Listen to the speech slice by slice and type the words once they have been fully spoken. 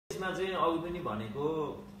यसमा चाहिँ अघि पनि भनेको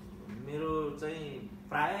मेरो चाहिँ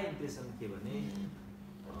प्राय इम्प्रेसन के भने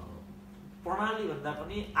प्रणाली भन्दा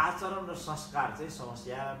पनि आचरण र संस्कार चाहिँ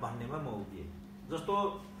समस्या भन्नेमा म उभिएँ। जस्तो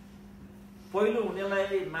पहिलो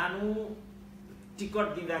हुनेलाई मानु टिकट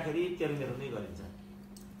दिँदाखेरि तेरो मेरो नै गरिन्छ।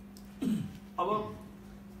 अब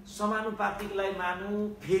समानुपातिकलाई मानु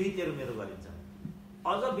फेरि तेरो मेरो गरिन्छ।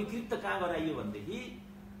 अझ विकृत कहाँ गराइयो भनेदेखि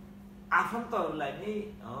आफन्तहरूलाई नै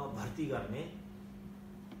भर्ती गर्ने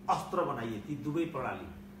अस्त्र बनाइए ती दुवै प्रणाली।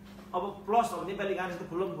 अब प्लस अब नेपाली काङ्ग्रेस त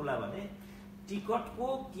खुल्लम खुल्ला भने टिकटको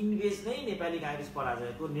किनबेच नै नेपाली काङ्ग्रेस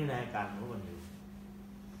पराजयको निर्णायक कारण हो भन्ने।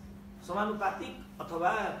 समानुपातिक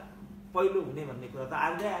अथवा पहिलो हुने भन्ने कुरा त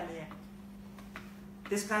आउँदै आने।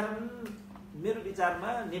 त्यसकारण मेरो विचारमा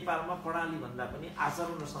नेपालमा प्रणाली भन्दा पनि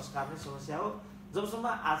आचरण र संस्कार नै समस्या हो। जबसम्म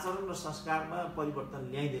आचरण र संस्कारमा परिवर्तन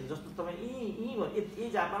ल्याइदिनु, जस्तो तपाईँ यी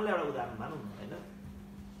जापानलाई एउटा उदाहरण मानौँ न होइन।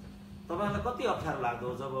 तपाईँलाई कति अप्ठ्यारो लाग्दो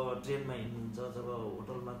जब ट्रेनमा हिँड्नुहुन्छ, जब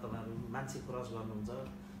होटलमा तपाईँहरू मान्छे क्रस गर्नुहुन्छ,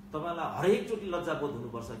 तपाईँलाई हरेकचोटि लज्जाबोध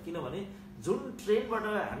हुनुपर्छ। किनभने जुन ट्रेनबाट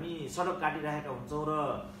हामी सडक काटिरहेका हुन्छौँ र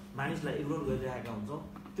मानिसलाई इग्नोर गरिरहेका हुन्छौँ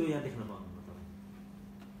त्यो यहाँ देख्न पाउनुहुन्न तपाईँ।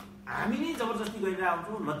 हामी नै जबरजस्ती गरिरहेका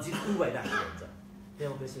हुन्छौँ, लज्जित भइरहेको हुन्छ।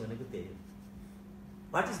 डेमोक्रेसी भनेको त्यही हो।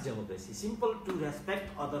 What is democracy? Simple to respect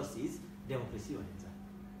others is democracy भनिन्छ।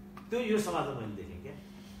 त्यो यो समाजमा मैले देखेँ क्या।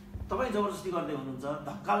 तपाईँ जबरजस्ती गर्दै हुनुहुन्छ,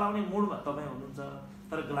 धक्का लाउने मुडमा तपाईँ हुनुहुन्छ,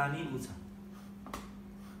 तर ग्लानी ऊ छ।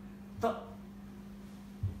 त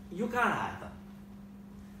यो कहाँ आयो त?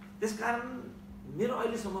 त्यसकारण मेरो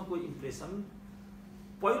अहिलेसम्मको इम्प्रेसन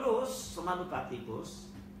पहिलो होस् समानुपातिक होस्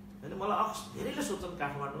होइन। मलाई धेरैले सोच्छन्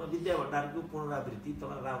काठमाडौँमा विद्या भण्डारीको पुनरावृत्ति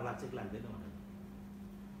तपाईँलाई राम्रो लाग्छ कि लाग्दैन भनेर।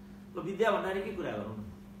 ल विद्या भण्डारीकै कुरा गरौँ न,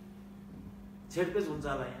 छेडपेच हुन्छ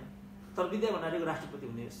होला यहाँ, तर विद्या भण्डारीको राष्ट्रपति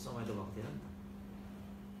हुने समय त भएको थिएन नि त।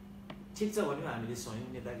 ठिक छ भन्यो हामीले स्वयं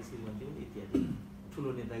नेताकी श्रीमती हुन् इत्यादि, ठुलो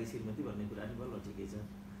नेताकी श्रीमती भन्ने कुरा नि बल्ल ठिकै छ।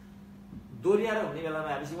 दोहोऱ्याएर हुने बेलामा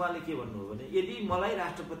आएपछि उहाँले के भन्नुभयो भने यदि मलाई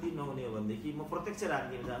राष्ट्रपति नहुने हो भनेदेखि म प्रत्यक्ष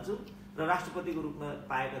राजनीतिमा जान्छु र राष्ट्रपतिको रूपमा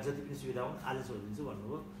पाएका जति पनि सुविधा हुन् आजै छोडिदिन्छु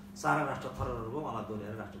भन्नुभयो। सारा राष्ट्र थरहर भयो, उहाँलाई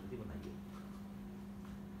दोहोऱ्याएर राष्ट्रपति बनाइयो।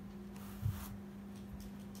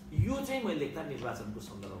 यो चाहिँ मैले लेख्दा निर्वाचनको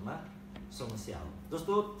सन्दर्भमा समस्या हो।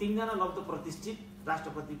 जस्तो 3 जना लब्ध प्रतिष्ठित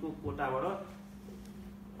राष्ट्रपतिको कोटाबाट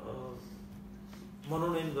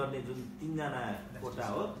मनोनयन गर्ने जुन 3 जना कोटा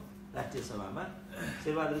हो राष्ट्रिय सभामा,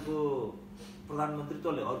 शेरबहादुरको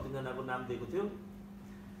प्रधानमन्त्रीत्वले अरू 3 जनाको नाम दिएको थियो,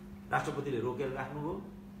 राष्ट्रपतिले रोकेर राख्नुभयो।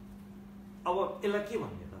 अब यसलाई के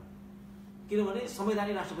भन्ने त? किनभने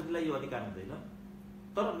संवैधानिक राष्ट्रपतिलाई यो अधिकार हुँदैन,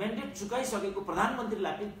 तर म्यान्डेट चुकाइसकेको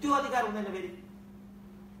प्रधानमन्त्रीलाई पनि त्यो अधिकार हुँदैन। फेरि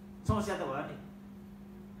समस्या त भयो नि।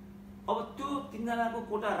 अब त्यो 3 जनाको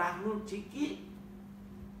कोटा राख्नु ठिक कि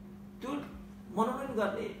त्यो मनोनयन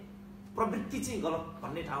गर्ने प्रवृत्ति चाहिँ गलत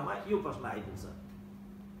भन्ने ठाउँमा यो प्रश्न आइपुग्छ।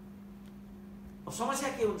 अब समस्या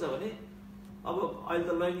के हुन्छ भने अब अहिले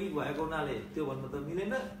त लैङ्गिक भएको हुनाले त्यो भन्नु त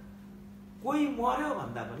मिलेन। कोही मर्यो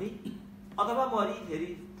भन्दा पनि अथवा मरि फेरि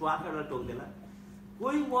ट्वाकबाट टोक्देला,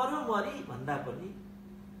 कोही मर्यो मरि भन्दा पनि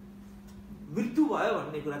मृत्यु भयो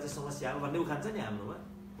भन्ने कुरा चाहिँ समस्या हो भन्ने उखान्छ नि हाम्रोमा।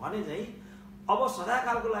 भने चाहिँ अब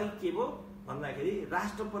सदाकालको लागि के भयो भन्दाखेरि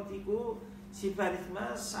राष्ट्रपतिको सिफारिसमा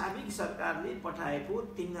साबिक सरकारले पठाएको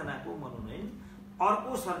 3 जनाको मनोनयन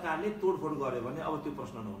अर्को सरकारले तोडफोड गर्यो भने अब त्यो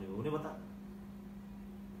प्रश्न नहुने हो। हुने भयो त?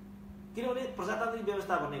 किनभने प्रजातान्त्रिक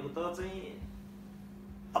व्यवस्था भनेको त चाहिँ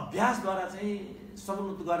अभ्यासद्वारा चाहिँ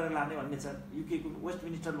समुन्नत गरेर लाने भन्ने छ। युकेको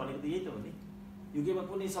वेस्टमिनिस्टर भनेको त यही त हो नि। युकेमा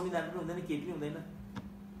कुनै संविधान पनि हुँदैन, केही पनि हुँदैन।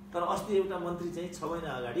 तर अस्ति एउटा मन्त्री चाहिँ 6 महिना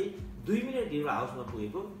अगाडि 2 मिनट ढिलो हाउसमा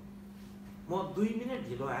पुगेको, म 2 मिनट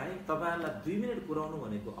ढिलो आएँ, तपाईँहरूलाई 2 मिनट पुर्याउनु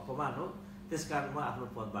भनेको अपमान हो, त्यसकारण म आफ्नो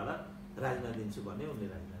पदबाट राजीनामा दिन्छु भने उनले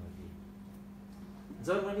राजीनामा दिए।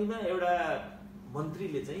 जर्मनीमा एउटा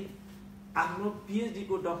मन्त्रीले चाहिँ आफ्नो PhD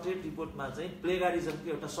को डक्टरेट रिपोर्टमा चाहिँ प्लेगारिजमको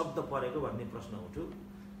एउटा शब्द परेको भन्ने प्रश्न उठ्यो।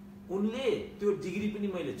 उनले त्यो डिग्री पनि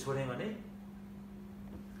मैले छोडेँ भने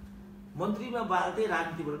मन्त्रीमा बाल्दै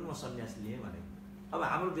राजनीतिबाट म सन्यास लिएँ भने। अब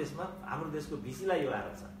हाम्रो देशमा हाम्रो देशको VC-लाई यो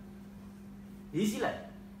आरोप छ। VC-लाई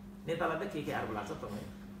नेतालाई त के आरोप लाग्छ तपाईँ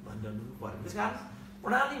भनिरहनु पर्यो। त्यसकारण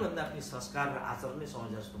प्रणाली भन्दा पनि संस्कार र आचरण नै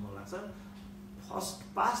समस्या जस्तो मलाई लाग्छ। फर्स्ट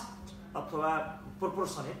पास्ट अथवा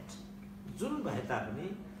प्रोपोर्सनेट जुन भए तापनि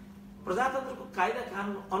प्रजातन्त्रको कायदा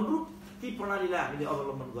कानुन अनुरूप ती प्रणालीलाई हामीले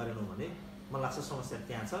अवलम्बन गरेनौँ भने मलाई लाग्छ समस्या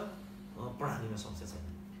त्यहाँ छ, प्रणालीमा समस्या छैन।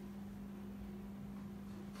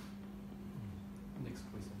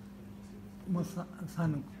 म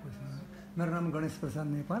सानो क्वेसन। मेरो नाम गणेश प्रसाद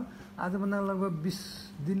नेपाल। आजभन्दा लगभग 20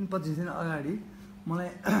 दिन 25 दिन अगाडि मलाई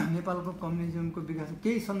नेपालको कम्युनिजमको विकास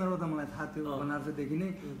केही सन्दर्भ त मलाई थाहा थियो। बनारसदेखि नै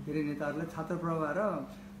धेरै नेताहरूले छात्र प्रवाह र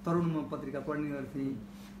तरुण म पत्रिका पढ्ने गर्थेँ।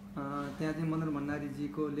 त्यहाँ चाहिँ मनोहर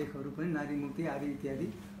भण्डारीजीको लेखहरू पनि नारी मुक्ति आदि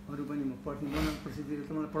इत्यादिहरू पनि म पढ्थेँ। मनोहर प्रसिद्धिले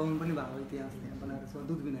त मलाई पढाउनु पनि भएको इतिहास त्यहाँ बनारसमा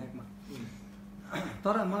दुध विनायकमा।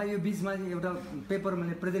 तर मलाई यो बिचमा चाहिँ एउटा पेपर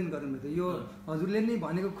मैले प्रेजेन्ट गर्नु थियो, यो हजुरले नै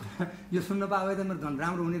भनेको कुरा यो सुन्न पाए त मेरो झन्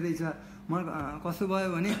राम्रो हुने रहेछ। मलाई कस्तो भयो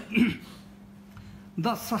भने the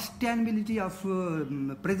sustainability of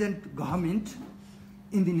present government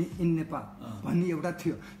in Nepal भन्ने एउटा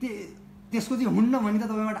थियो। त्यसको चाहिँ हुन्न भने त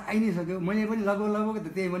तपाईँबाट आइ नै सक्यो। मैले पनि लगभग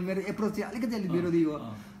त्यही भने मेरो एप्रोच चाहिँ अलिकति विरोधी हो।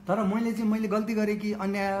 तर मैले गल्ती गरेँ कि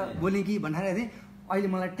अन्याय बोलेँ कि भनेर थिएँ। अहिले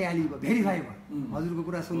मलाई ट्याली भयो, भेरिफाई भयो हजुरको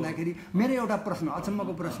कुरा सुन्दाखेरि। मेरो एउटा प्रश्न,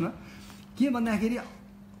 अचम्मको प्रश्न के भन्दाखेरि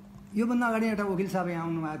योभन्दा अगाडि एउटा वकिल साहब यहाँ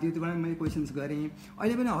आउनुभएको थियो, त्यो बेला मैले क्वेसन्स गरेँ।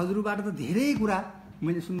 अहिले पनि हजुरबाट त धेरै कुरा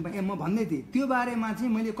मैले सुन्नु पाएँ। म भन्दै थिएँ त्यो बारेमा चाहिँ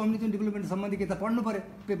मैले कम्युनिटी डेभलपमेन्ट सम्बन्धी किताब पढ्नु पऱ्यो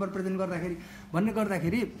पेपर प्रेजेन्ट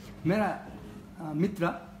गर्दाखेरि मेरा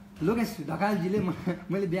मित्र लोकेश ढकालजीले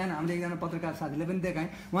मैले बिहान हाम्रो एकजना पत्रकार साथीलाई पनि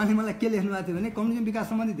देखाएँ। उहाँले मलाई के लेख्नु भएको थियो भने कम्युनिटी विकास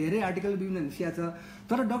सम्बन्धी धेरै आर्टिकल विभिन्न निस्किया छ,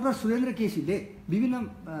 तर डाक्टर सुरेन्द्र केसीले विभिन्न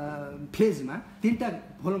फेजमा 3टा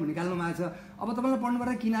भोल्युम निकाल्नु भएको छ। अब तपाईँलाई पढ्नु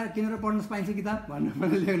पर्दा किनेर पढ्न पाइन्छ किताब भनेर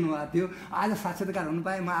मैले लेख्नु भएको थियो। आज साक्षात्कार हुनु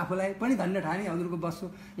पाएँ। म आफूलाई पनि धन्य ठाने हजुरको बस्छु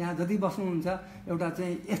यहाँ जति बस्नुहुन्छ एउटा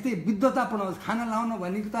चाहिँ यस्तै विद्वतापूर्ण होस्। खाना लाउन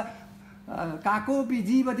भनेको त काकोपी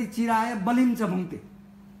जीवती चिराए बलिन्छ भुङ्ते,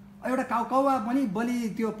 एउटा कौवा पनि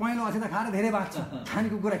बलि त्यो पहेँलो अछेता खाएर धेरै बाँच्छ।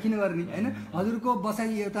 खानेको कुरा किन गर्ने होइन। हजुरको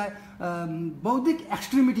बसाइ एउटा बौद्धिक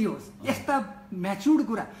एक्सट्रिमिटी होस्, यस्ता म्याच्युर्ड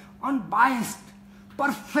कुरा, अनबायस्ड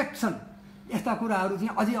पर्फेक्सन, यस्ता कुराहरू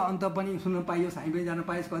चाहिँ अझै अन्त पनि सुन्न पाइयोस्, हामी पनि जान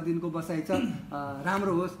पाइयोस्। कति दिनको बसाइ छ,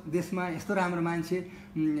 राम्रो होस् देशमा, यस्तो राम्रो मान्छे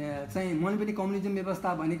चाहिँ। मैले पनि कम्युनिजम व्यवस्था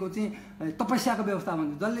भनेको चाहिँ तपस्याको व्यवस्था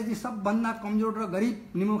भन्छु, जसले चाहिँ सबभन्दा कमजोर र गरिब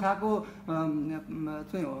निमुखाको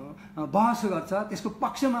चाहिँ बहस गर्छ, त्यसको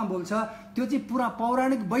पक्षमा बोल्छ। त्यो चाहिँ पुरा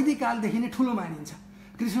पौराणिक वैदिक कालदेखि नै ठुलो मानिन्छ।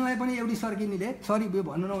 कृष्णलाई पनि एउटी सर्किनीले, सरी यो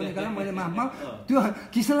भन्नु नहुने कारण मैले माफमा, त्यो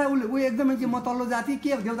कृष्णलाई ऊ एकदमै चाहिँ म तल्लो जाति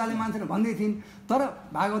के देवताले मान्छन् भन्दै थिइन्। तर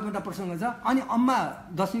भागवतमा एउटा प्रसङ्ग छ। अनि अम्मा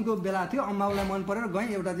दशमीको बेला थियो, अम्मालाई मन परेर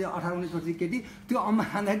गएँ, एउटा चाहिँ 18-19 वर्षीय केटी, त्यो अम्मा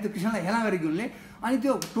खाँदाखेरि त्यो कृष्णलाई हेला गरेको उनले। अनि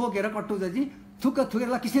त्यो टोकेर कट्टु चाहिँ थुकेर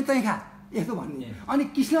ल कृष्ण तै खा यस्तो भन्ने। अनि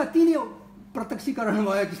कृष्ण तिनी प्रत्यक्षीकरण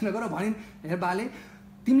भयो कृष्णको र भनिन्, हे बाले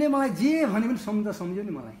तिमीले मलाई जे भने पनि सम्झ्यौ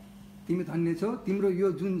नि, मलाई तिमी धन्य छौ, तिम्रो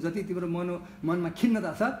यो जुन जति तिम्रो मनमा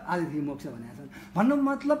खिन्नता छ आजदेखि मोक्ष भनेको छ। भन्नु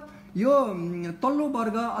मतलब यो तल्लो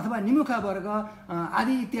वर्ग अथवा निमुखा वर्ग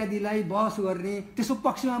आदि इत्यादिलाई बहस गर्ने, त्यसको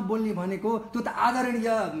पक्षमा बोल्ने भनेको त्यो त आदरणीय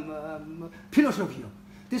फिलोसोफी हो।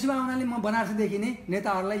 त्यसो भए हुनाले म बनारसदेखि नै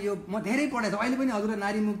नेताहरूलाई यो म धेरै पढाएको छु। अहिले पनि हजुरलाई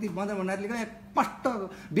नारी मुक्ति मदन भण्डारीले स्पष्ट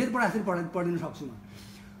वेद पढाजसरी पढिदिन सक्छु म।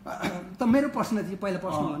 त मेरो प्रश्न चाहिँ पहिला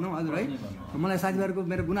प्रश्न भनौँ हजुर है। मलाई साथीभाइहरूको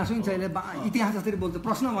मेरो गुनासो नि छ, यसले इतिहास जसरी बोल्छ,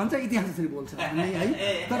 प्रश्न भन्छ इतिहास जसरी बोल्छ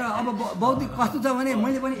है। तर अब बौद्धिक कस्तो छ भने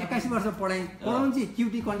मैले पनि 81 वर्ष पढाएँ। पढाउनु चाहिँ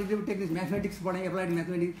क्युटी, क्वान्टिटेटिभ टेक्निक्स, म्याथमेटिक्स पढाएँ, एप्लाइड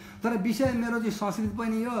म्याथमेटिक्स। तर विषय मेरो चाहिँ संस्कृत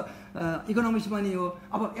पनि हो, इकोनोमिक्स पनि हो।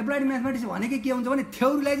 अब एप्लाइड म्याथमेटिक्स भनेकै के हुन्छ भने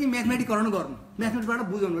थ्योरीलाई चाहिँ म्याथमेटिकरण गर्नु, म्याथमेटिक्सबाट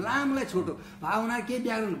बुझाउनु, लामोलाई छोटो भावना के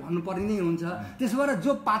व्याकरण भन्नुपर्ने नै हुन्छ। त्यसो भएर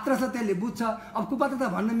जो पात्र छ त्यसले बुझ्छ। अब कुपात्र त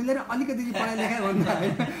भन्न मिलेर अलिकति पढाइ लेखाइ भन्दा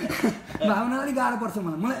होइन, भावना अलिक गाह्रो पर्छ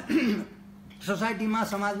मलाई। सोसाइटीमा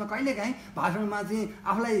समाजमा कहिलेकाहीँ भाषणमा चाहिँ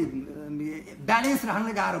आफूलाई ब्यालेन्स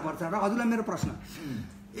राख्नलाई गाह्रो पर्छ। र हजुरलाई मेरो प्रश्न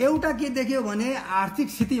एउटा के देखियो भने आर्थिक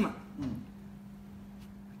स्थितिमा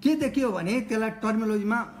के देखियो भने त्यसलाई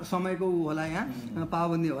टर्मिनोलोजीमा समयको होला, यहाँ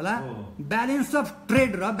पाबन्दी होला, ब्यालेन्स अफ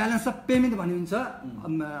ट्रेड र ब्यालेन्स अफ पेमेन्ट भनिन्छ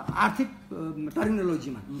आर्थिक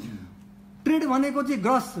टर्मिनोलोजीमा। ट्रेड भनेको चाहिँ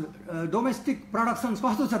ग्रस डोमेस्टिक प्रडक्सन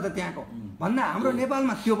कस्तो छ त त्यहाँको भन्दा हाम्रो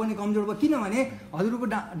नेपालमा त्यो पनि कमजोर भयो। किनभने हजुरको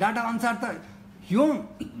डाटा अनुसार त यो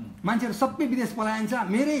मान्छेहरू सबै विदेश पलाइन्छ।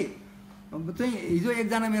 मेरै चाहिँ हिजो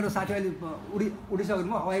एकजना मेरो साथी अहिले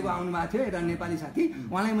उडिसक्नुभयो, हवाईको आउनुभएको थियो, एउटा नेपाली साथी,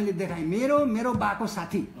 उहाँलाई मैले देखाएँ। मेरो बाको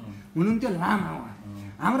साथी हुनुहुन्थ्यो लामा, उहाँ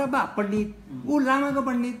हाम्रो बा पण्डित, ऊ लामाको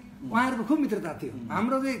पण्डित, उहाँहरूको खुब मित्रता थियो।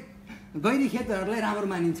 हाम्रो चाहिँ गैरी खेतहरूलाई राम्रो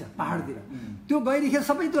मानिन्छ पहाडतिर, त्यो गैरी खेत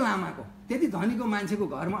सबै त्यो लामाको। त्यति धनीको मान्छेको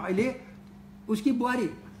घरमा अहिले उसकी बुहारी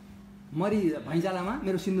मरी भैँचालामा,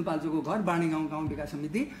 मेरो सिन्धुपाल्चोकको घर बाणी गाउँ विकास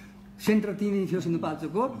समिति सेन्टर तिनी थियो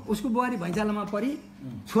सिन्धुपाल्चोकको। उसको बुहारी भैँचालामा परि,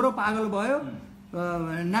 छोरो पागल भयो,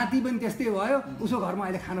 नाति पनि त्यस्तै भयो, उसको घरमा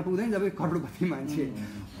अहिले खान पुग्दैन, जब करोडपति मान्छे।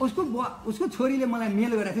 उसको छोरीले मलाई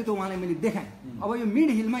मेल गरेको थियो, त्यो उहाँलाई मैले देखाएँ। अब यो मिड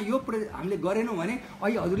हिलमा यो हामीले गरेनौँ भने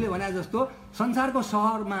अहिले हजुरले भने जस्तो संसारको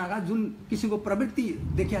सहरमा जुन किसिमको प्रवृत्ति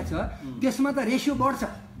देखिया छ त्यसमा त रेसियो बढ्छ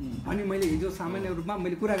भने मैले हिजो सामान्य रूपमा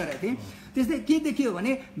मैले कुरा गरेको थिएँ। त्यस्तै के देखियो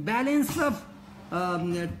भने ब्यालेन्स अफ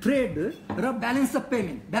ट्रेड र balance of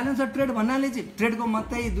payment. Balance of trade भन्नाले चाहिँ ट्रेडको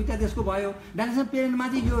मात्रै दुईवटा देशको भयो, ब्यालेन्स अफ पेमेन्टमा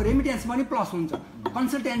चाहिँ यो रेमिटेन्स पनि प्लस हुन्छ,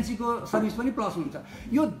 कन्सल्टेन्सीको सर्भिस पनि प्लस हुन्छ।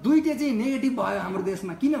 यो दुईटै चाहिँ नेगेटिभ भयो हाम्रो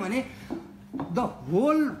देशमा, किनभने द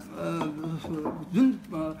होल जुन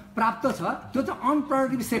प्राप्त छ त्यो चाहिँ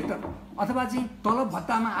अनप्रोडक्टिभ सेक्टर अथवा चाहिँ तलब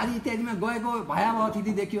भत्तामा आदि इत्यादिमा गएको भयावह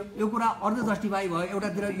स्थिति देखियो। यो कुरा अर्ध जस्टिफाई भयो,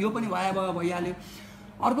 एउटातिर यो पनि भयावह भइहाल्यो।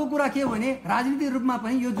 अर्को कुरा के हो भने राजनीतिक रूपमा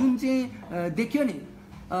पनि यो जुन चाहिँ देखियो नि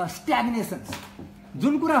स्ट्याग्नेसन,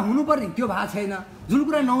 जुन कुरा हुनुपर्ने त्यो भएको छैन, जुन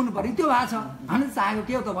कुरा नहुनुपर्ने त्यो भएको छ। हामीले चाहेको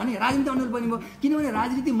के हो त भने राजनीति अनुकूल पनि भयो, किनभने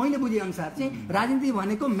राजनीति मैले बुझेअनुसार चाहिँ राजनीति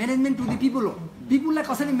भनेको म्यानेजमेन्ट टु द पिपुल हो। पिपुललाई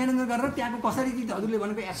कसरी म्यानेज गरेर त्यहाँको कसरी हजुरले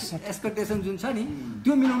भनेको एक्सपेक्टेसन जुन छ नि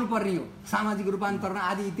त्यो मिलाउनु पर्ने हो, सामाजिक रूपान्तरण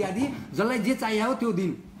आदि इत्यादि जसलाई जे चाहिएको हो त्यो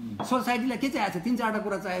दिनु। सोसाइटीलाई के चाहिएको छ, 3-4वटा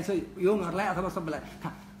कुरा चाहिएको छ यौनहरूलाई अथवा सबैलाई,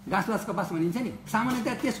 घाँस कपास भनिन्छ नि,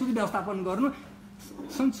 सामान्यतया त्यसको व्यवस्थापन गर्नु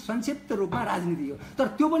संक्षिप्त रूपमा राजनीति हो। तर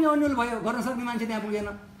त्यो पनि अन्यल भयो, गर्न सक्ने मान्छे त्यहाँ पुगेन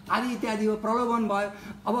आदि इत्यादि हो, प्रलोभन भयो।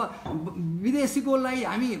 अब विदेशीकोलाई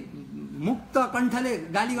हामी मुक्त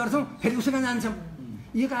कण्ठले गाली गर्छौँ, फेरि उसँग जान्छौँ।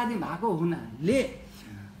 एक आदमी भएको हुनाले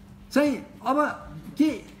चाहिँ अब के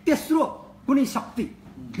तेस्रो कुनै शक्ति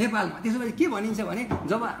नेपालमा, त्यसो भए के भनिन्छ भने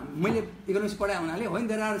जब मैले इकोनोमिक्स पढाए हुनाले होइन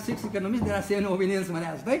there are 6 economics there are 7 opinions भने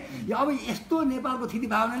जस्तै अब यस्तो नेपालको स्थिति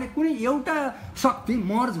भावनाले कुनै एउटा शक्ति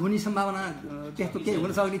मर्ज हुने सम्भावना त्यस्तो केही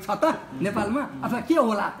हुन सक्ने छ त नेपालमा अथवा के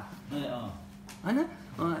होला त हैन?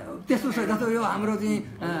 त्यस्तो छ जस्तो यो हाम्रो चाहिँ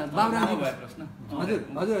बाबुराजी हजुर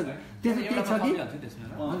हजुर त्यस्तो के छ कि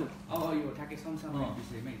हजुर अब यो ठ्याक्कै समसामयिक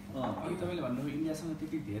विषयमै अघि तपाईँले भन्नुभयो इन्डियासँग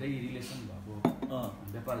त्यति धेरै रिलेसन भएको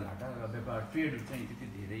व्यापार घाटा र व्यापार ट्रेड चाहिँ त्यति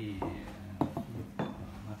धेरै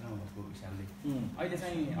मात्रामा भएको हिसाबले अहिले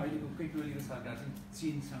चाहिँ अहिलेको केपी ओलीको सरकार चाहिँ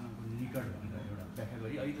चीनसँगको निकट भनेर एउटा व्याख्या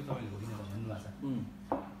गरी अहिले त तपाईँले भोलि भन्नुभएको छ।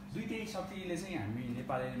 दुईटै शक्तिले चाहिँ हामी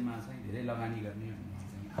नेपालमा चाहिँ धेरै लगानी गर्ने भन्ने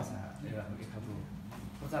चाहिँ आशा एक खालको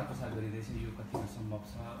प्रचार प्रसार गरिँदैछ, यो कतिमा सम्भव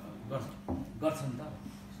छ गर्छन् त?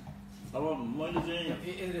 अब मैले चाहिँ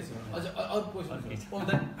अझ अरू क्वेसन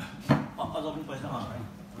अझ पनि पैसा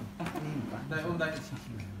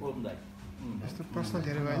यस्तो प्रश्न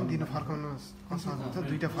धेरै भयो भने दिन फर्काउन असहज हुन्छ,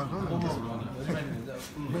 दुईवटा फर्काउनु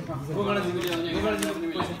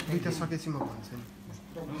दुईवटा सकेपछि म भन्छु नि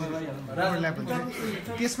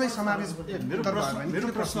त्यसमै समावेश। मेरो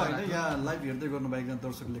प्रश्न होइन, यहाँ लाइभ हेर्दै गर्नुभएको एकजना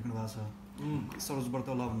दर्शक लेख्नु भएको छ सरोज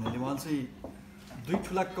बर्तौला भन्नेले, उहाँ चाहिँ दुई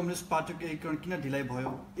ठुला कम्युनिस्ट पार्टीको एकीकरण किन ढिलाइ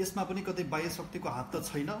भयो, यसमा पनि कतै बाह्य शक्तिको हात त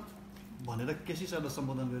छैन भनेर केसी सरलाई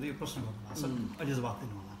सम्बोधन गरेर यो प्रश्न गर्नुभएको छ। अहिले जवाब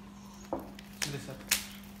दिनु होला।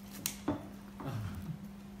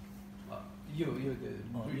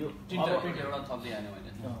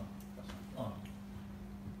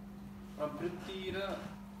 प्रवृत्ति र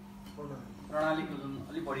प्रणालीको जुन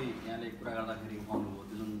अलिक बढी यहाँले कुरा गर्दाखेरि पाउनुभयो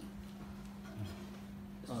त्यो जुन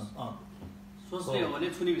सोच्ने हो भने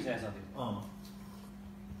छुने विषय छ त्यो।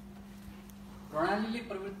 प्रणालीले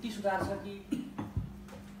प्रवृत्ति सुधार्छ कि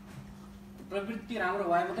प्रवृत्ति राम्रो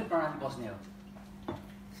भए मात्रै प्रणाली बस्ने हो?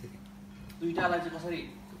 दुईटालाई चाहिँ कसरी?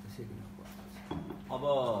 अब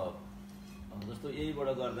जस्तो यहीबाट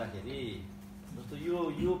गर्दाखेरि जस्तो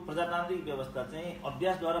यो प्रजातान्त्रिक व्यवस्था चाहिँ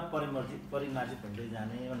अभ्यासद्वारा परिमार्जित हुँदै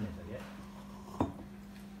जाने भन्ने छ क्या।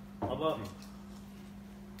 अब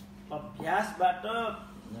अभ्यासबाट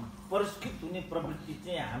परिष्कृत हुने प्रवृत्ति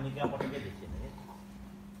चाहिँ हामी कहाँ पटक्कै देखिएन।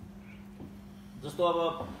 जस्तो अब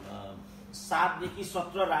 7 देखि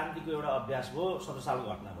 17 राजनीतिको एउटा अभ्यास भयो, 17 सालको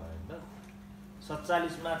घटना भयो नि त।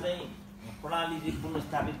 47मा चाहिँ प्रणाली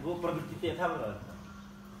पुनर्स्थापित भयो, प्रवृत्ति त यथावत भयो।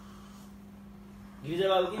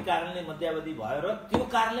 गिरिजाबाबुकै कारणले मध्यावधि भयो र त्यो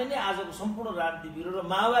कारणले नै आजको सम्पूर्ण राजनीति बिरो र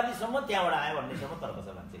माओवादीसम्म त्यहाँबाट आयो भन्नेसम्म तर्क छ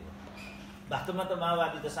मान्छेको। वास्तवमा त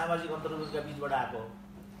माओवादी त सामाजिक अन्तर्गतका बिचबाट आएको,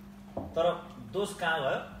 तर दोष कहाँ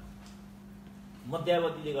भयो?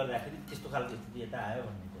 मध्यावधिले गर्दाखेरि त्यस्तो खालको स्थिति यता आयो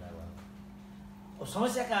भन्ने कुरा भयो। अब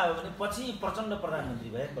समस्या कहाँ हो भने पछि प्रचण्ड प्रधानमन्त्री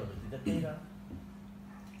भए प्रवृत्ति त त्यही रह्यो,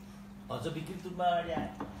 अझ विकृत रूपमा अगाडि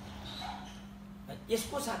आयो।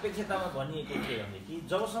 यसको सापेक्षतामा भनिएको के भनेदेखि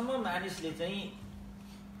जबसम्म मानिसले चाहिँ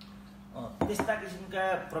त्यस्ता किसिमका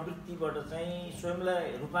प्रवृत्तिबाट चाहिँ स्वयंलाई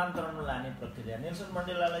रूपान्तरणमा लाने प्रक्रिया, नेल्सन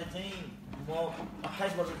मण्डेलालाई चाहिँ म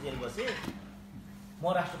 28 वर्ष जेल बसेँ,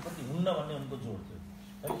 म राष्ट्रपति हुन्न भन्ने उनको जोड थियो।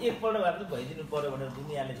 एकपल्ट भए पनि भइदिनु पर्यो भनेर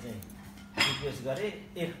दुनियाँले चाहिँ रिक्वेस्ट गरे,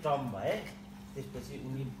 एक टर्म भए, त्यसपछि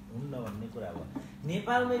उनी हुन्न भन्ने कुरा भयो।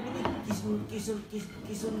 नेपालमै पनि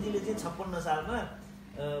किशुनजीले चाहिँ 56 सालमा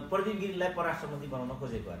प्रदीप गिरीलाई परराष्ट्र मन्त्री बनाउन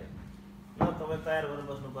खोजेको अरे। ल तपाईँ तयार गरेर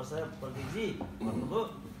बस्नुपर्छ प्रदीपजी भन्नुभयो।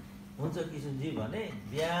 हुन्छ किशुनजी भने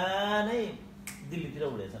बिहानै दिल्लीतिर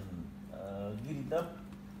उडेछन्। गिरी त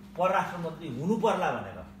परराष्ट्र मन्त्री हुनु पर्ला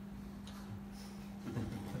भनेर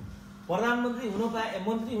प्रधानमन्त्री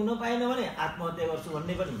मन्त्री हुन पाएन भने आत्महत्या गर्छु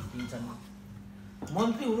भन्ने पनि दिन्छन्,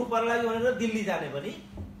 मन्त्री हुनु पर्लाग्यो भनेर दिल्ली जाने पनि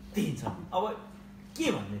दिन्छन्। अब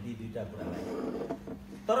के भन्ने ती दुईटा कुरालाई?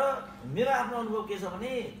 तर मेरो आफ्नो अनुभव के छ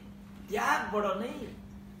भने त्यागबाट नै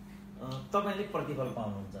तपाईँले प्रतिफल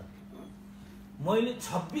पाउनुहुन्छ। मैले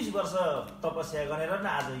 26 वर्ष तपस्या गरेर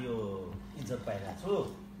नै आज यो इज्जत पाइरहेको छु।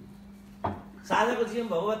 साझाको जीवन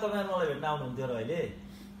भएको भए तपाईँहरू मलाई भेट्न आउनुहुन्थ्यो र अहिले।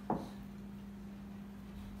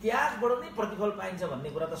 त्यागबाट नै प्रतिफल पाइन्छ भन्ने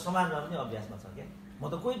कुरा त समाजमा पनि अभ्यासमा छ क्या। म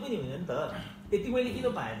त कोही पनि होइन नि त, यति मैले किन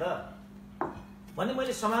पाएँ त भने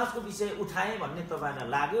मैले समाजको विषय उठाएँ भन्ने तपाईँलाई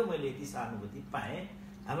लाग्यो, मैले यति सहानुभूति पाएँ।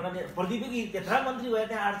 हाम्रा प्रदीपकी त्यत्रा मन्त्री भए,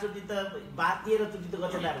 त्यहाँ 8 चोटि त 13 चोटि त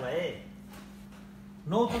गच्छेदार भए,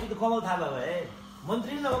 9 चोटि त कमल थापा भए,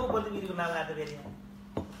 मन्त्री नभएको प्रदीपको नाम आएको फेरि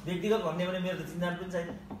व्यक्तिगत भन्ने भने मेरो त चिन्जान पनि छैन।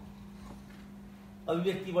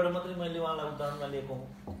 अभिव्यक्तिबाट मात्रै मैले उहाँलाई उदाहरणमा लिएको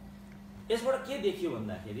हुँ। यसबाट के देखियो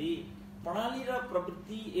भन्दाखेरि प्रणाली र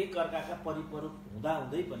प्रवृत्ति एक अर्काका परिपूरक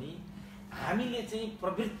हुँदाहुँदै पनि हामीले चाहिँ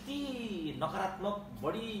प्रवृत्ति नकारात्मक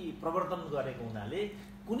बढी प्रवर्तन गरेको हुनाले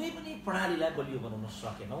कुनै पनि प्रणालीलाई बलियो बनाउन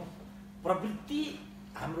सकेनौँ। प्रवृत्ति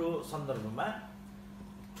हाम्रो सन्दर्भमा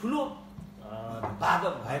ठुलो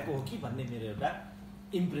बाधक भएको हो कि भन्ने मेरो एउटा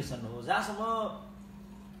इम्प्रेसन हो। जहाँसम्म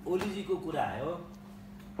ओलीजीको कुरा आयो,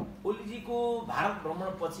 ओलीजीको भारत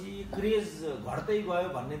भ्रमणपछि क्रेज घट्दै गयो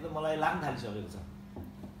भन्ने त मलाई लाग्न थालिसकेको छ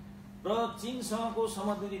र चीनसँगको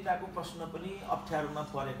समदूरिताको प्रश्न पनि अप्ठ्यारोमा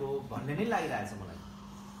परेको भन्ने नै लागिरहेछ मलाई।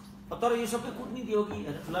 तर यो सबै कूटनीति हो कि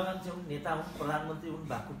होइन? ठुला मान्छे हुन्, नेता हुन्, प्रधानमन्त्री हुन्,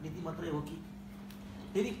 कूटनीति मात्रै हो कि?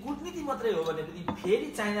 यदि कूटनीति मात्रै हो भने पनि फेरि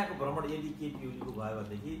चाइनाको भ्रमण यदि केपी ओलीको भयो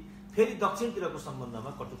भनेदेखि फेरि दक्षिणतिरको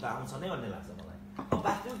सम्बन्धमा कटुता आउँछ नै भन्ने लाग्छ मलाई। अब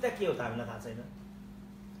वास्तविकता के हो त हामीलाई थाहा छैन।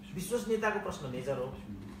 विश्वसनीयताको प्रश्न मेजर हो।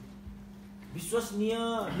 विश्वसनीय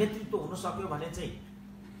नेतृत्व हुन सक्यो भने चाहिँ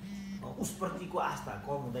उसप्रतिको आस्था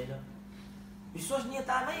कम हुँदैन।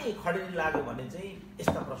 विश्वसनीयतामै खडेरी लाग्यो भने चाहिँ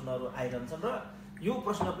यस्ता प्रश्नहरू आइरहन्छन् र यो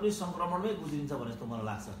प्रश्न पनि सङ्क्रमणमै गुज्रिन्छ भने जस्तो मलाई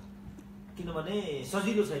लाग्छ। किनभने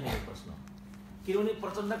सजिलो छैन यो प्रश्न। किनभने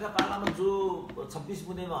प्रचण्डका पालामा जो 26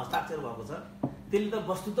 बुँदेमा हस्ताक्षर भएको छ त्यसले त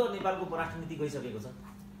वस्तुत नेपालको राष्ट्रनीति गइसकेको छ।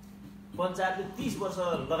 पञ्चायतले 30 वर्ष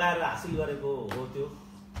लगाएर हासिल गरेको हो। त्यो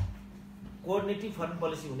कोअर्डिनेटिभ फरेन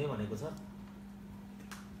पोलिसी हुने भनेको छ।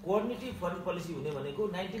 कोअर्डिनेटिभ फरेन पोलिसी हुने भनेको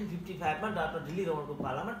 1955 मा डाक्टर ढिल्ली रमणको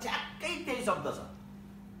पालामा ठ्याक्कै त्यही शब्द छ।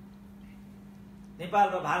 नेपाल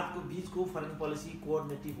र भारतको बीचको फरेन पोलिसी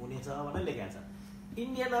कोअर्डिनेटिभ हुनेछ भनेर लेखेको छ।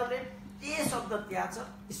 इन्डियनहरूले त्यही शब्द त्यहाँ छ।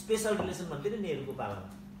 स्पेसल रिलेसन भन्थे नि नेहरूको पालामा,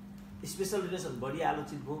 स्पेसल रिलेसन बढी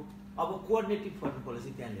आलोचित भयो। अब कोअर्डिनेटिभ फरेन पोलिसी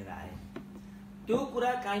त्यहाँ लिएर आए। त्यो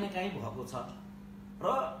कुरा काहीँ न काहीँ भएको छ र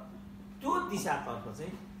त्यो दिशातर्फ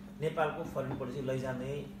चाहिँ नेपालको फरेन पोलिसी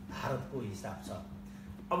लैजाने भारतको हिसाब छ।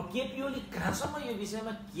 अब केपी ओली कहाँसम्म यो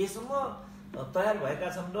विषयमा केसम्म तयार भएका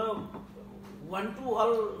छन् र वान टु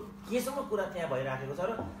अल केसम्म कुरा त्यहाँ भइराखेको छ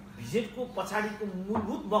र भिजिटको पछाडिको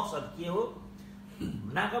मूलभूत मकसद के हो?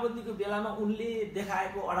 नाकाबन्दीको बेलामा उनले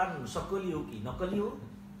देखाएको अडान सक्कली हो कि नक्कली हो?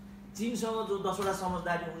 चीनसँग जो 10वटा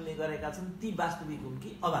समझदारी उनले गरेका छन् ती वास्तविक हुन् कि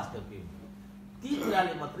अवास्तविक हुन्? ती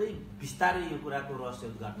कुराले मात्रै बिस्तारै यो कुराको रहस्य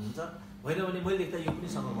उद्घाटन हुन्छ। होइन भने मैले देख्दा यो पनि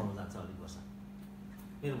सङ्क्रमण जान्छ अलिक वर्ष।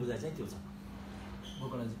 मेरो बुझाइ चाहिँ त्यो छ।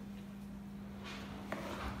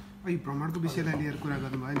 अहिले भ्रमणको विषयलाई लिएर कुरा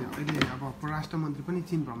गर्नुभयो नि। अहिले अब परराष्ट्र मन्त्री पनि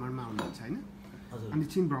चीन भ्रमणमा हुनुहुन्छ होइन? अनि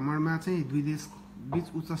चीन भ्रमणमा चाहिँ दुई देश बीच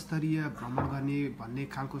उच्च स्तरीय भ्रमण गर्ने भन्ने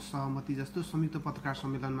खालको सहमति जस्तो संयुक्त पत्रकार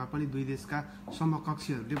सम्मेलनमा पनि दुई देशका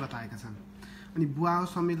समकक्षीहरूले बताएका छन्। अनि बुआओ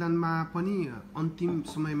सम्मेलनमा पनि अन्तिम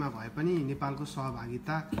समयमा भए पनि नेपालको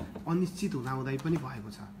सहभागिता अनिश्चित हुँदाहुँदै पनि भएको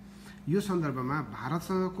छ। यो सन्दर्भमा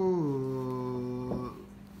भारतसँगको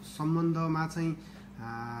सम्बन्धमा चाहिँ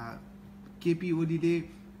केपी ओलीले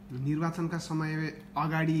निर्वाचनका समय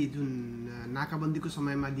अगाडि जुन नाकाबन्दीको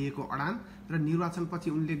समयमा लिएको अडान र निर्वाचनपछि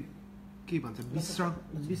उनले के भन्छ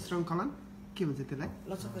विशृङ्खलन के भन्छ त्यसलाई,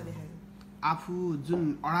 आफू जुन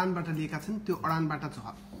अडानबाट लिएका छन् त्यो अडानबाट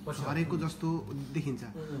झरेको जस्तो देखिन्छ।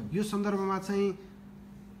 यो सन्दर्भमा चाहिँ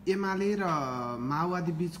एमाले र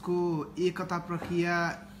माओवादी बीचको एकता प्रक्रिया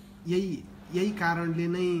यही कारणले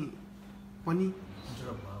नै पनि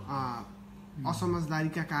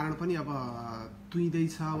असमझदारीका कारण पनि अब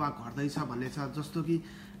तुइँदैछ वा घट्दैछ भन्ने छ। जस्तो कि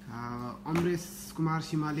अमरेश कुमार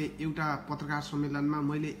सिंहले एउटा पत्रकार सम्मेलनमा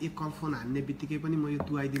मैले एक कल फोन हान्ने बित्तिकै पनि म यो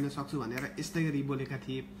तुहाइदिन सक्छु भनेर यस्तै गरी बोलेका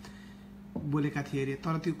थिए अरे।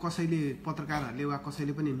 तर त्यो कसैले पत्रकारहरूले वा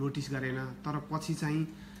कसैले पनि नोटिस गरेन। तर पछि चाहिँ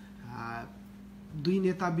दुई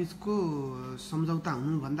नेता बीचको सम्झौता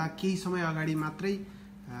हुनुभन्दा केही समय अगाडि मात्रै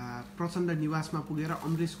प्रचण्ड निवासमा पुगेर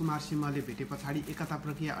अमरेश कुमार सिंहले भेटे पछाडि एकता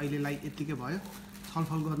प्रक्रिया अहिलेलाई यत्तिकै भयो,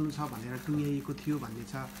 छलफल गर्नु छ भनेर टुङ्ग्याइएको थियो भन्ने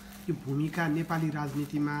छ। यो भूमिका नेपाली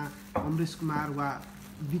राजनीतिमा अमरेश कुमार वा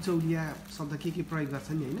बिचौलिया शब्द के प्रयोग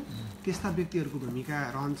गर्छन् नि होइन, त्यस्ता व्यक्तिहरूको भूमिका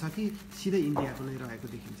रहन्छ कि सिधै इन्डियाको नै रहेको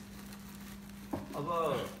देखिन्छ? अब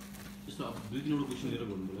यस्तो 2-3 क्वेसन लिएर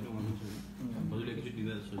गर्नु पर्दैन, हजुरले एकैचोटि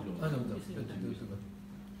दिँदा सजिलो हुन्छ।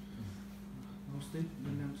 नमस्ते,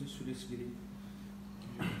 मेरो नाम चाहिँ सुरेश गिरी।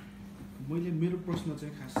 मेरो प्रश्न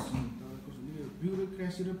चाहिँ खास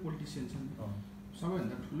ब्युरोक्रेसी र पोलिटिसियन छ नि,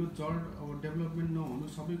 सबैभन्दा ठुलो जड अब डेभलपमेन्ट नहुनु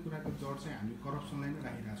सबै कुराको जड चाहिँ हामी करप्सनलाई नै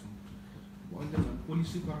राखिरहेछौँ। अहिले झन्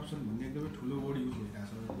पोलिसी करप्सन भन्ने एकदमै ठुलो वर्ड युज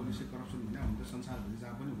भइरहेछ। पोलिसी करप्सन भन्ने हाम्रो त संसारभरि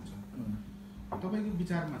जहाँ पनि हुन्छ। तपाईँको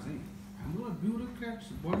विचारमा चाहिँ हाम्रो ब्युरोक्रेट्स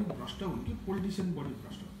बढी भ्रष्ट हुन् कि पोलिटिसियन बढी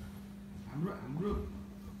भ्रष्ट हुन्छ? हाम्रो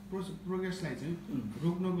प्रोग्रेसलाई चाहिँ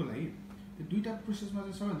रोक्नको लागि यो दुईवटा प्रोसेसमा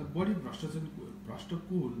चाहिँ सबैभन्दा बढी भ्रष्ट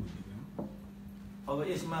को हुन् भन्ने? अब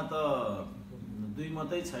यसमा त दुई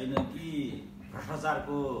मात्रै छैन कि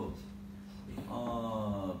भ्रष्टाचारको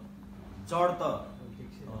जड त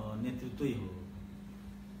नेतृत्वै हो,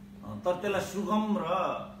 तर त्यसलाई सुगम र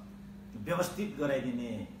व्यवस्थित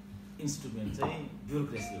गराइदिने इन्स्ट्रुमेन्ट चाहिँ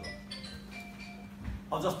ब्युरोक्रेसी हो।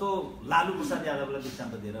 अब जस्तो लालु प्रसाद यादवलाई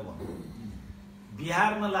दृष्टान्त दिएर भनौँ,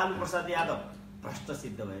 बिहारमा लालु प्रसाद यादव भ्रष्ट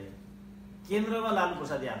सिद्ध भए, केन्द्रमा लालु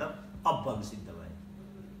प्रसाद यादव अब्बल सिद्ध भए।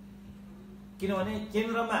 किनभने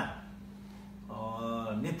केन्द्रमा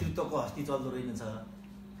नेतृत्वको हस्ती चल्दो रहेनछ,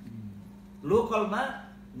 लोकलमा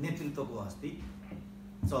नेतृत्वको हस्ती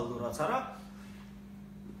चल्दो रहेछ। र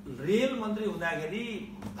रेल मन्त्री हुँदाखेरि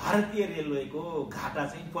भारतीय रेलवेको घाटा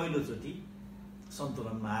चाहिँ पहिलोचोटि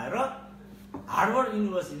सन्तुलनमा आएर हार्वर्ड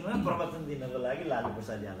युनिभर्सिटीमा प्रवचन दिनको लागि लालु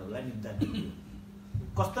प्रसाद यादवलाई निम्ता दियो।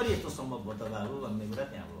 कसरी यस्तो सम्भव भयो त बाबु भन्ने कुरा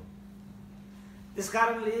त्यहाँ हो।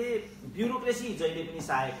 त्यसकारणले ब्युरोक्रेसी जहिले पनि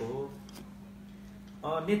सहायक हो,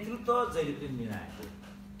 नेतृत्व जहिले पनि निर्णायक हो।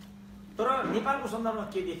 तर नेपालको सन्दर्भमा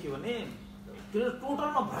के देखियो भने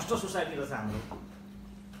टोटलमा भ्रष्ट सोसाइटी रहेछ हाम्रो।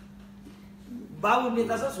 बाबु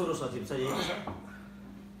नेता छ, छोरो सचिव छ, यही छ।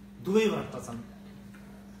 दुवै भ्रष्ट छन्,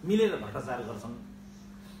 मिलेर भ्रष्टाचार गर्छन्।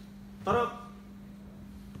 तर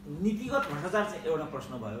नीतिगत भ्रष्टाचार चाहिँ एउटा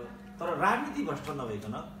प्रश्न भयो, तर राजनीति भ्रष्ट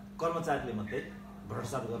नभइकन कर्मचारीले मात्रै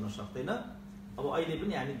भ्रष्टाचार गर्न सक्दैन। अब अहिले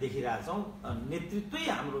पनि हामी देखिरहेछौँ नेतृत्वै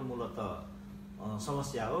हाम्रो मूलत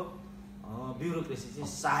समस्या हो, ब्युरोक्रेसी चाहिँ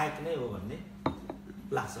सहायक नै हो भन्ने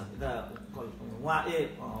लाग्छ। उहाँ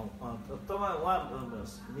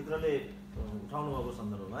मित्रले उठाउनु भएको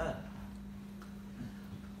सन्दर्भमा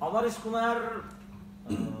अमरेश कुमार,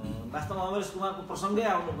 वास्तवमा अमरेश कुमारको प्रसङ्गै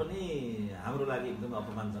आउनु पनि हाम्रो लागि एकदमै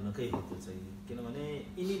अपमानजनकै हो त्यो चाहिँ। किनभने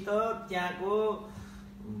यिनी त त्यहाँको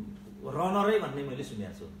रनरै भन्ने मैले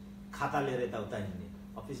सुनेको छु, खाता लिएर यताउता हिँड्ने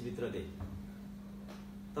अफिसभित्रकै।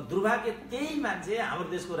 तर दुर्भाग्य त्यही मान्छे हाम्रो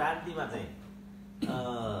देशको राजनीतिमा चाहिँ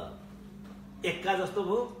एक्का जस्तो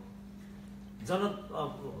भयो।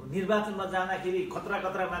 निर्वाचनमा जाँदाखेरि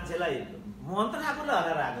खतरा मान्छेलाई महन्त ठाकुरलाई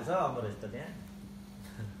हराएर आएको छ अमरेश त। त्यहाँ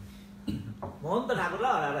महन्त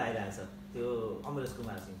ठाकुरलाई हराएर आइरहेको छ त्यो अमरेश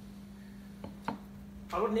कुमार सिंह।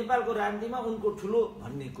 अब नेपालको राजनीतिमा उनको ठुलो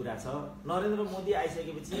भन्ने कुरा छ। नरेन्द्र मोदी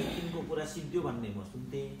आइसकेपछि यिनको कुरा सिद्धियो भन्ने म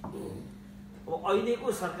सुन्थेँ। अब अहिलेको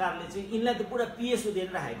सरकारले चाहिँ यिनलाई त पुरा पिएसओ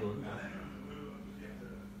दिएर राखेको हो नि त।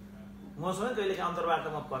 मसँग कहिलेकाहीँ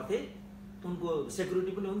अन्तर्वार्तामा पर्थेँ, उनको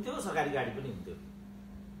सेक्युरिटी पनि हुन्थ्यो, सरकारी गाडी पनि हुन्थ्यो।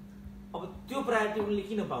 अब त्यो प्रायोरिटी उनले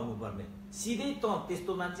किन पाउनु पर्ने? सिधै त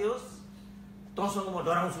त्यस्तो मान्छे होस्, तँसँग म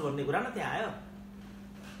डराउँछु भन्ने कुरा न त्यहाँ आयो।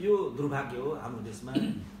 यो दुर्भाग्य हो हाम्रो देशमा।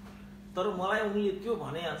 तर मलाई उनले त्यो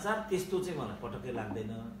भने अनुसार त्यस्तो चाहिँ मलाई पटक्कै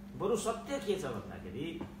लाग्दैन। बरु सत्य के छ भन्दाखेरि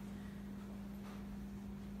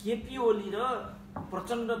केपी ओली र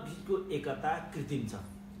प्रचण्ड बिचको एकता कृत्रिम छ,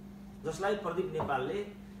 जसलाई प्रदीप नेपालले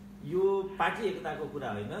यो पार्टी एकताको कुरा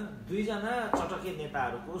होइन, दुईजना चटके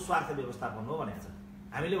नेताहरूको स्वार्थ व्यवस्थापन हो भनेको छ।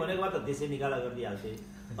 हामीले भनेको त देशै निकाला गरिदिइहाल्थे।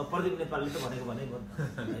 अब प्रदीप नेपालले त भनेको होइन,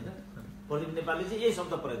 प्रदीप नेपालले चाहिँ यही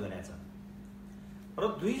शब्द प्रयोग गरेको छ। र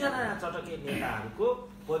दुईजना चटके नेताहरूको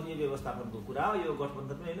पदीय व्यवस्थापनको कुरा हो। यो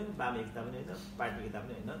गठबन्धन पनि होइन, वाम एकता पनि होइन, पार्टी एकता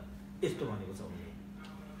पनि होइन, यस्तो भनेको छ उनले।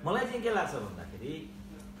 मलाई चाहिँ के लाग्छ भन्दाखेरि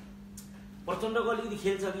प्रचण्डको अलिकति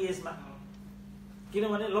खेल छ कि यसमा,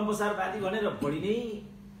 किनभने लम्बसारवादी भनेर बढी नै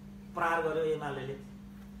प्रहार गर्यो एमाले।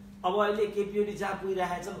 अब अहिले केपी ओली जहाँ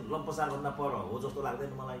पुगिरहेका छन् लम्पसारभन्दा पर हो जस्तो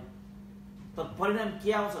लाग्दैन मलाई। तर परिणाम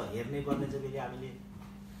के आउँछ हेर्नै पर्ने छ फेरि हामीले।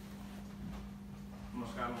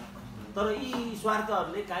 तर यी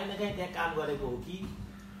स्वार्थहरूले काहीँ न काहीँ त्यहाँ काम गरेको हो कि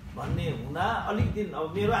भन्ने हुँदा अलिक दिन, अब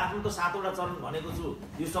मेरो आफ्नो त 7वटा चरण भनेको छु,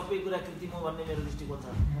 यो सबै कुरा कृत्रिम हो भन्ने मेरो दृष्टिकोण छ।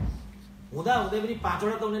 हुँदा हुँदै पनि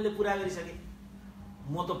 5वटा त उनीहरूले पुरा गरिसके,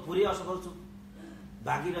 म त पुरै असफल छु।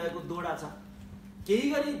 बाँकी रहेको 2वटा छ।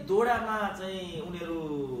 केही गरी 2वटामा चाहिँ उनीहरू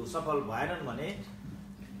सफल भएनन् भने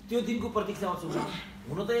त्यो दिनको प्रतीक्षामा छु।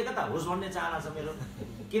 हुन त एकता होस् भन्ने चाहना छ मेरो,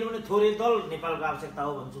 किनभने थोरै दल नेपालको आवश्यकता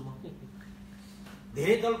हो भन्छु म।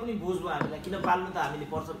 धेरै दल पनि बुझ्यो हामीलाई, किन पाल्नु त हामीले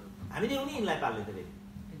पर्छ, हामीले पनि यिनलाई पाल्ने त फेरि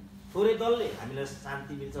थोरै दलले हामीलाई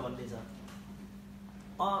शान्ति मिल्छ भन्ने छ।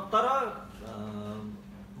 तर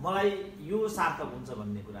मलाई यो सार्थक हुन्छ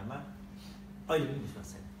भन्ने कुरामा अहिले पनि विश्वास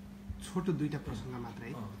छैन। छोटो दुईटा प्रसङ्ग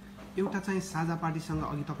मात्रै। एउटा चाहिँ साझा पार्टीसँग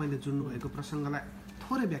अघि तपाईँले जोड्नु भएको प्रसङ्गलाई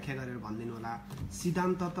थोरै व्याख्या गरेर भनिदिनु होला।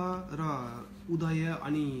 सिद्धान्त र उदय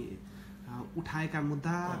अनि उठाएका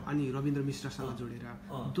मुद्दा अनि रविन्द्र मिश्रसँग जोडेर।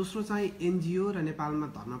 दोस्रो चाहिँ एनजिओ र नेपालमा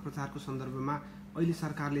धर्म प्रचारको सन्दर्भमा अहिले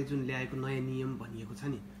सरकारले जुन ल्याएको नयाँ नियम भनिएको छ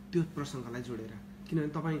नि, त्यो प्रसङ्गलाई जोडेर।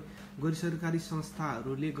 किनभने तपाईँ गैर सरकारी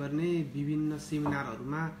संस्थाहरूले गर्ने विभिन्न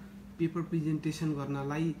सेमिनारहरूमा पेपर प्रेजेन्टेसन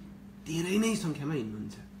गर्नलाई धेरै नै सङ्ख्यामा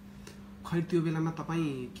हिँड्नुहुन्छ। खै त्यो बेलामा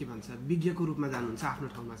तपाईँ के भन्छ विज्ञको रूपमा जानुहुन्छ, आफ्नो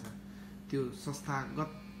ठाउँमा छ। त्यो संस्थागत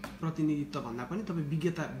प्रतिनिधित्व भन्दा पनि तपाईँ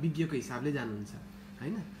विज्ञको हिसाबले जानुहुन्छ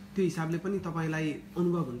होइन। त्यो हिसाबले पनि तपाईँलाई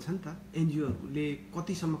अनुभव हुन्छ नि त, एनजिओहरूले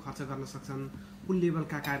कतिसम्म खर्च गर्न सक्छन्, कुन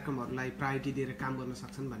लेभलका कार्यक्रमहरूलाई प्रायोरिटी दिएर काम गर्न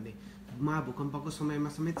सक्छन् भन्ने। महाभूकम्पको समयमा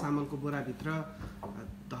समेत चामलको बोराभित्र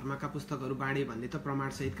धर्मका पुस्तकहरू बाँडे भन्ने त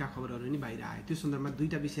प्रमाणसहितका खबरहरू नि बाहिर आयो। त्यो सन्दर्भमा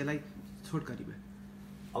दुईटा विषयलाई छोटकरीमा।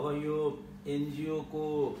 अब यो एनजिओको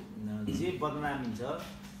जे बदनामी छ,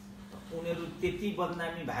 उनीहरू त्यति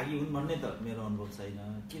बदनामी भागी हुन् भन्ने त मेरो अनुभव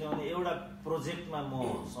छैन। किनभने एउटा प्रोजेक्टमा म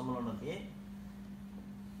संलग्न थिएँ,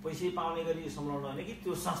 पैसै पाउने गरी संलग्न होइन कि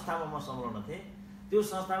त्यो संस्थामा म संलग्न थिएँ। त्यो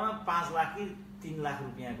संस्थामा 5 लाख कि 3 लाख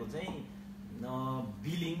रुपियाँको चाहिँ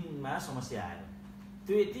बिलिङमा समस्या आयो।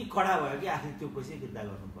 त्यो यति कडा भयो कि आखिर त्यो पैसै फिर्ता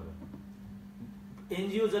गर्नु पर्यो।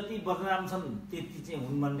 एनजिओ जति बदनाम छन् त्यति चाहिँ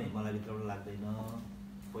हुन् भन्ने मलाई भित्रबाट लाग्दैन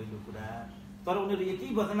पहिलो कुरा। तर उनीहरू यति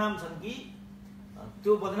बदनाम छन् कि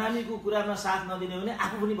त्यो बदनामीको कुरामा साथ नदिने भने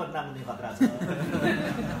आफू पनि बदनाम हुने खतरा छ।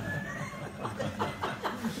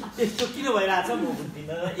 त्यस्तो किन भइरहेछ म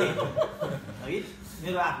बुझ्दिनँ, है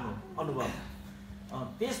मेरो आफ्नो अनुभव।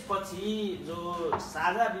 त्यसपछि जो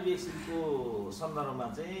साझा विवेकशीलको सन्दर्भमा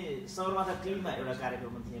चाहिँ सगरमाथा टिममा एउटा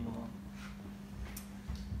कार्यक्रममा थिएँ म।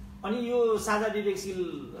 अनि यो साझा विवेकशील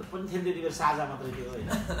पनि थिएन, त्यति बेला साझा मात्रै थियो होइन,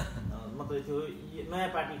 मात्रै थियो। नयाँ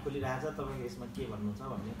पार्टी खोलिरहेछ, तपाईँको यसमा के भन्नु छ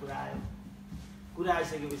भन्ने कुरा आयो। कुरा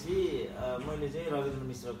आइसकेपछि मैले चाहिँ रविन्द्र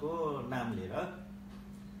मिश्रको नाम लिएर,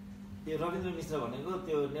 त्यो रविन्द्र मिश्र भनेको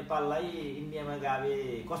त्यो नेपाललाई इन्डियामा गाभे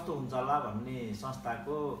कस्तो हुन्छ होला भन्ने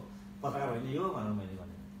संस्थाको पत्रकार होइन यो भनेर मैले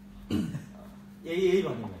भने। यही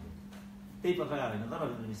भने मैले, त्यही पत्रकार होइन त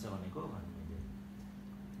रविन्द्र मिश्र भनेको भने मैले।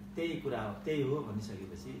 त्यही कुरा हो, त्यही हो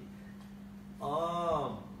भनिसकेपछि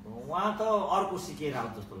उहाँ त अर्को सिकेर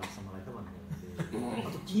आउँछ जस्तो लाग्छ मलाई त भन्ने।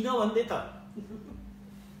 किन भन्दै त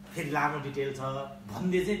फेरि लामो डिटेल छ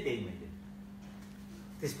भन्दै चाहिँ त्यही मैले।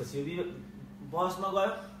 त्यसपछि यो बसमा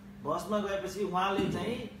गयो। बसमा गएपछि उहाँले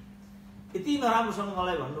चाहिँ यति नराम्रोसँग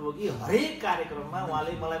मलाई भन्नुभयो कि हरेक कार्यक्रममा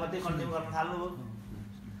उहाँले मलाई मात्रै कन्डेम गर्न थाल्नुभयो।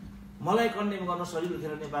 मलाई कन्डेम गर्न सजिलो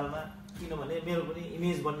थियो नेपालमा, किनभने मेरो पनि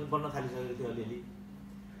इमेज बन्न थालिसकेको थियो अलिअलि।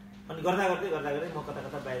 अनि गर्दा गर्दै म कता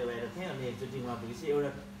कता बाहिर थिएँ। अनि एकचोटि उहाँ पुगेपछि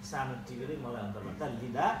एउटा सानो टिभीले मलाई अन्तर्वार्ता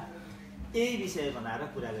लिँदा यही विषय बनाएर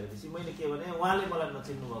कुरा गरेपछि मैले के भने, उहाँले मलाई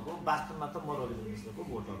नचिन्नु भएको, वास्तवमा त म रविन्द्र मिश्रको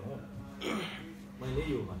भोटर हो। मैले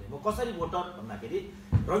यो भने म कसरी भोटर भन्दाखेरि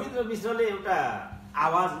रविन्द्र मिश्रले एउटा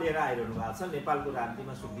आवाज लिएर आइरहनु भएको छ, नेपालको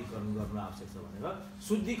राजनीतिमा शुद्धिकरण गर्नु आवश्यक छ भनेर।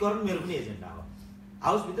 शुद्धिकरण मेरो पनि एजेन्डा हो।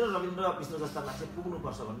 हाउसभित्र रविन्द्र मिश्र जस्ता मान्छे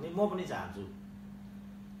पुग्नुपर्छ भन्ने म पनि चाहन्छु।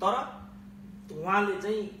 तर उहाँले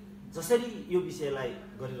चाहिँ जसरी यो विषयलाई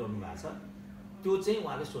गरिरहनु भएको छ त्यो चाहिँ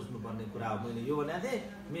उहाँले सोच्नुपर्ने कुरा हो। मैले यो भनेको थिएँ,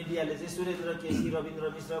 मिडियाले चाहिँ सुरेन्द्र केसी रविन्द्र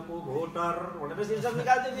मिश्रको भोटर भनेर शीर्षक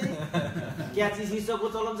निकाल्थ्यो। फेरि क्याची शीर्षकको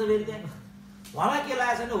चलन छ फेरि त्यहाँ। उहाँलाई के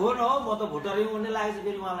लागेको छैन, हो न हो म त भोटरै हुँ भन्ने लागेको छ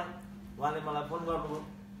फेरि उहाँलाई। उहाँले मलाई फोन गर्नुभयो।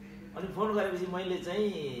 अनि फोन गरेपछि मैले चाहिँ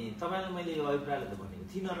तपाईँलाई मैले यो अभिप्रायले त भनेको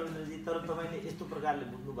थिइनँ रविन्द्रजी, तर तपाईँले यस्तो प्रकारले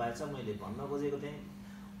बुझ्नु भएछ मैले भन्न खोजेको थिएँ।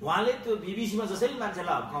 उहाँले त्यो बिबिसीमा जसरी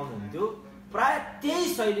मान्छेलाई हप्काउनुहुन्थ्यो प्राय त्यही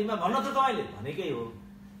शैलीमा भन्न त तपाईँले भनेकै हो,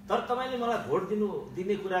 तर तपाईँले मलाई भोट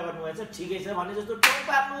दिने कुरा गर्नुभएछ, ठिकै छ भने जस्तो टोक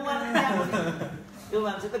पार्नु। त्यो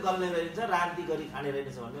मान्छे त गल्ने रहेछ, राजनीति गरी खाने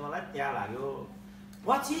रहेछ भन्ने मलाई त्यहाँ लाग्यो।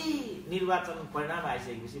 पछि निर्वाचन परिणाम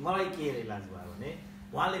आइसकेपछि मलाई के रिलाज भयो भने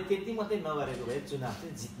उहाँले त्यति मात्रै नगरेको भए चुनाव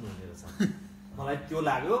चाहिँ जित्नु हुने रहेछ मलाई त्यो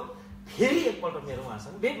लाग्यो। फेरि एकपल्ट मेरो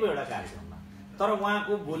उहाँसँग भेट भयो एउटा कार्यक्रममा, तर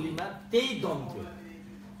उहाँको बोलीमा त्यही दम थियो।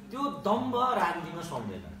 त्यो दम्भ राजनीतिमा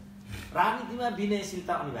सुहाउँदैन। राजनीतिमा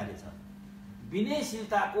विनयशीलता अनिवार्य छ।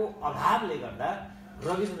 विनयशीलताको अभावले गर्दा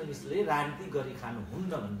रविन्द्र मिश्रले राजनीति गरी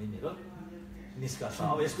खानुहुन्न भन्ने मेरो निष्कर्ष।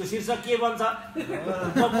 अब यसको शीर्षक के भन्छ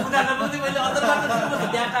मैले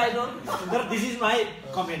अन्तर्वार्ता त्यहाँ आइरहनु, तर this is my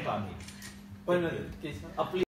comment on it.